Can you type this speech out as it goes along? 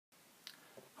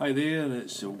Hi there,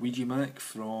 it's Ouija Mac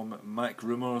from Mac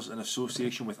Rumours in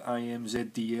association with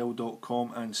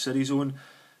iMZDL.com and SiriZone,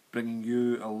 bringing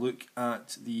you a look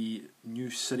at the new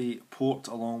Siri port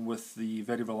along with the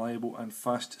very reliable and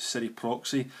fast Siri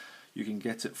proxy. You can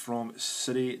get it from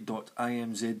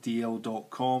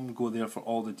siri.imzdl.com. Go there for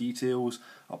all the details.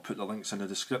 I'll put the links in the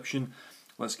description.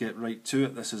 Let's get right to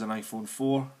it. This is an iPhone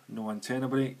 4, no antenna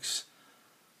breaks.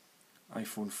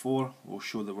 iPhone 4 will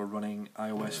show that we're running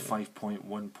iOS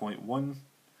 5.1.1.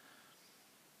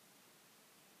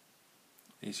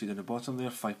 You see down the bottom there,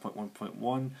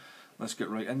 5.1.1. Let's get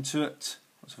right into it.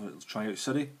 Let's try out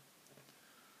Siri.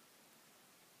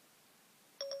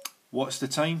 What's the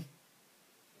time?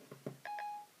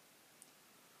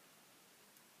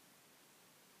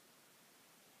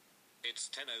 It's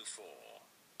 10:04.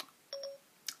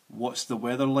 What's the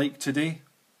weather like today?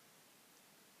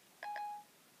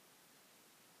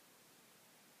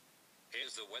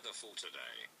 Here's the weather for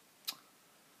today.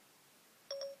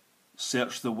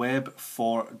 Search the web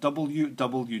for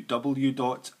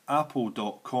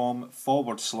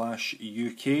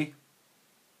www.apple.com/UK.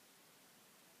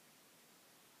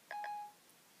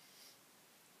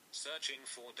 Searching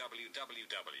for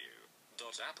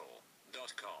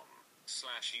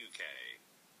www.apple.com/UK.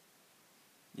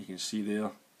 You can see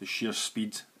there the sheer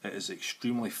speed. It is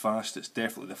extremely fast. It's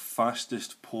definitely the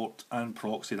fastest port and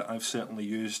proxy that I've certainly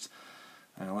used.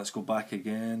 Let's go back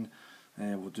again.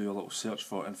 We'll do a little search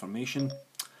for information.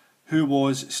 Who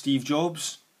was Steve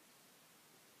Jobs?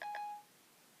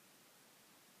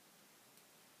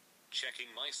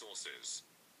 Checking my sources.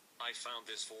 I found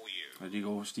this for you. There you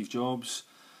go, Steve Jobs.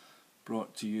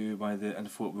 Brought to you by the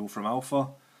info wheel from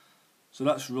Alpha. So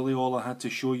that's really all I had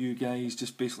to show you guys.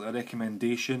 Just basically a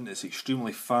recommendation. It's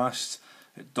extremely fast.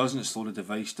 It doesn't slow the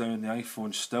device down. The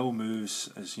iPhone still moves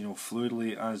as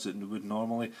fluidly as it would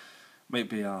normally. Might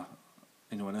be an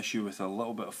issue with a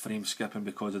little bit of frame skipping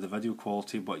because of the video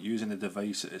quality, but using the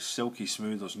device it is silky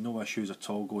smooth. There's no issues at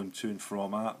all going to and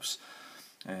from apps.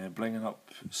 Bringing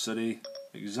up Siri,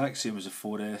 exact same as the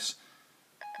 4S.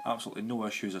 Absolutely no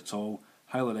issues at all.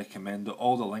 Highly recommend it.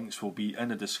 All the links will be in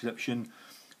the description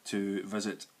to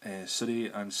visit Siri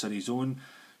and SiriZone.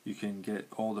 You can get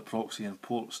all the proxy and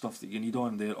port stuff that you need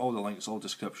on there. All the links, all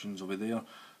descriptions will be there.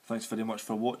 Thanks very much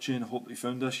for watching. Hope you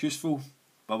found this useful.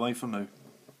 Bye bye for now.